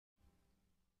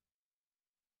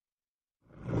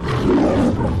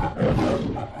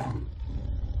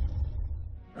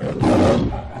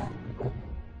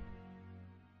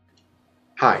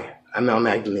Hi, I'm Al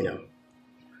Magdaleno.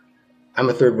 I'm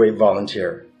a third-wave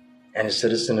volunteer and a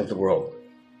citizen of the world.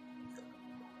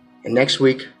 And next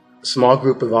week, a small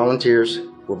group of volunteers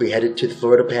will be headed to the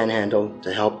Florida Panhandle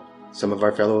to help some of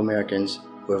our fellow Americans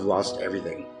who have lost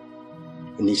everything.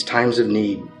 In these times of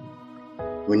need,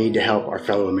 we need to help our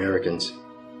fellow Americans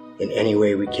in any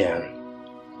way we can.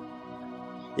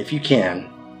 If you can,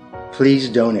 please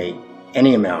donate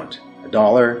any amount, $1,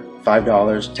 $5,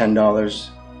 $10,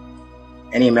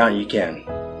 any amount you can.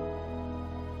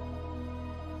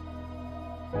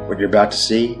 What you're about to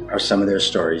see are some of their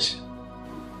stories.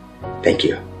 Thank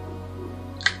you.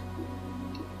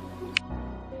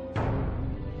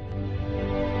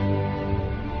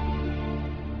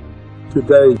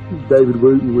 Today, David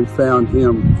Wooten, we found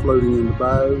him floating in the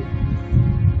bayou.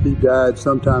 He died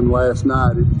sometime last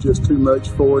night. It was just too much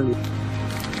for him.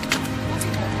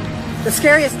 The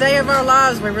scariest day of our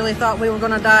lives, we really thought we were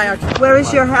going to die. Where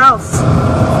is your house?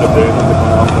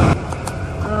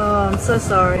 Oh, I'm so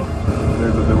sorry.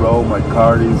 There's the road, my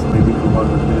car is maybe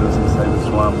 200 meters inside the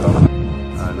swamp.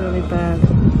 It's really bad.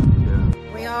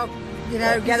 Yeah. We all,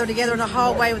 gathered together in the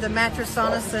hallway with a mattress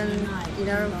on us and,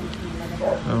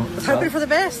 was hoping for the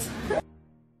best.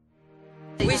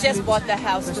 We just bought the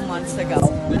house 2 months ago.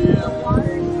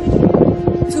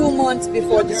 2 months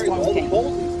before the storm came.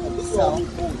 So.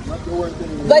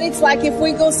 But it's like if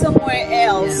we go somewhere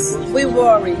else, we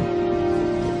worry.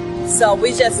 So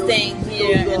we just staying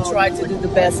here and try to do the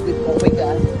best with what we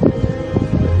got.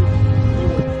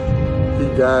 He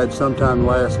died sometime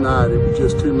last night. It was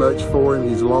just too much for him.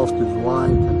 He's lost his wife.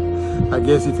 And I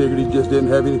guess he figured he just didn't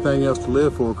have anything else to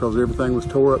live for because everything was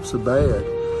tore up so bad.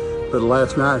 But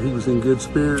last night he was in good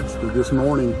spirits. But this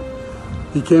morning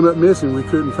he came up missing. We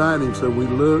couldn't find him, so we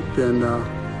looked, and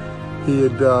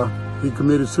he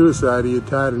committed suicide. He had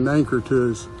tied an anchor to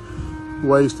his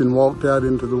waist and walked out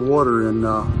into the water, and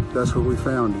that's where we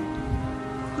found him.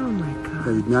 Oh my God.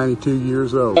 He's 92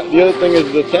 years old. The other thing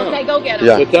is the town. Okay, go get him.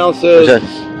 Yeah. The town says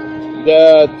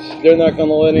that they're not going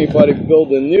to let anybody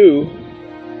build anew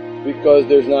because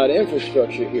there's not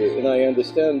infrastructure here. And I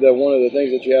understand that one of the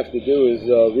things that you have to do is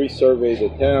resurvey the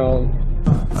town.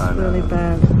 It's really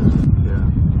bad.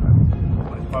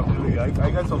 I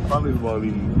got some families, well,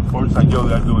 in Fort St. Joe,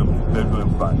 they're doing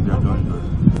fine. They're doing good.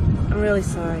 I'm really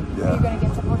sorry. Yeah. Are you going to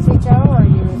get to Fort St. Joe, or are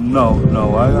you?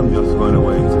 No, I am just going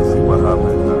away to see what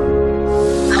happens.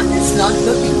 It's not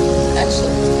cooking,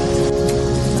 actually,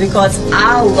 because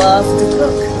I love to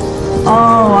cook.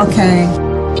 Oh, okay.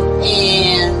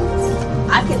 And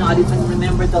I cannot even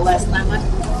remember the last time I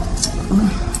cooked.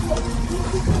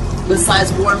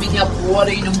 Besides warming up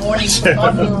water in the morning for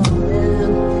coffee.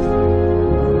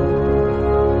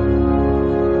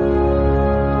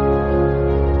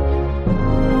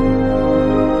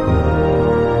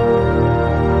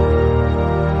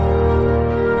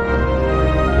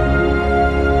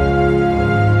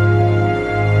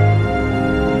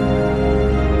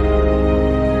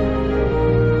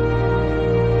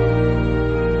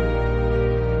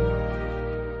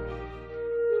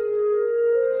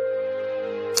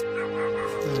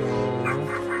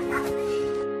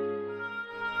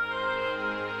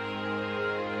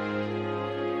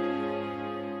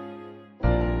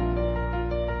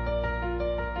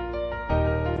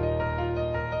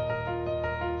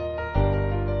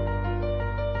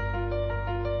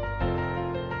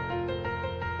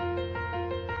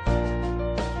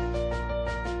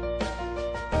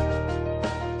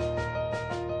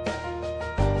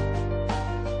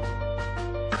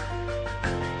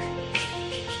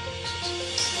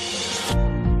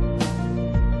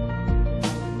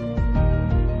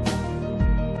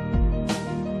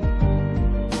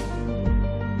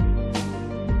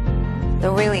 The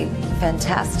really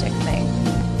fantastic thing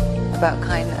about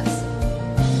kindness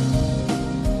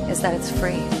is that it's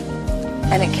free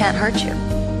and it can't hurt you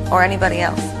or anybody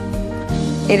else.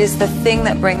 It is the thing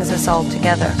that brings us all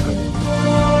together.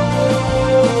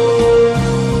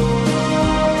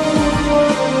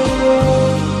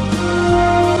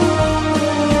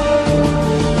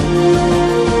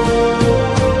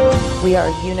 We are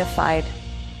unified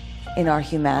in our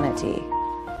humanity.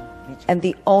 And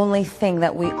the only thing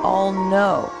that we all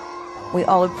know, we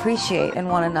all appreciate in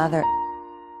one another,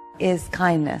 is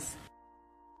kindness.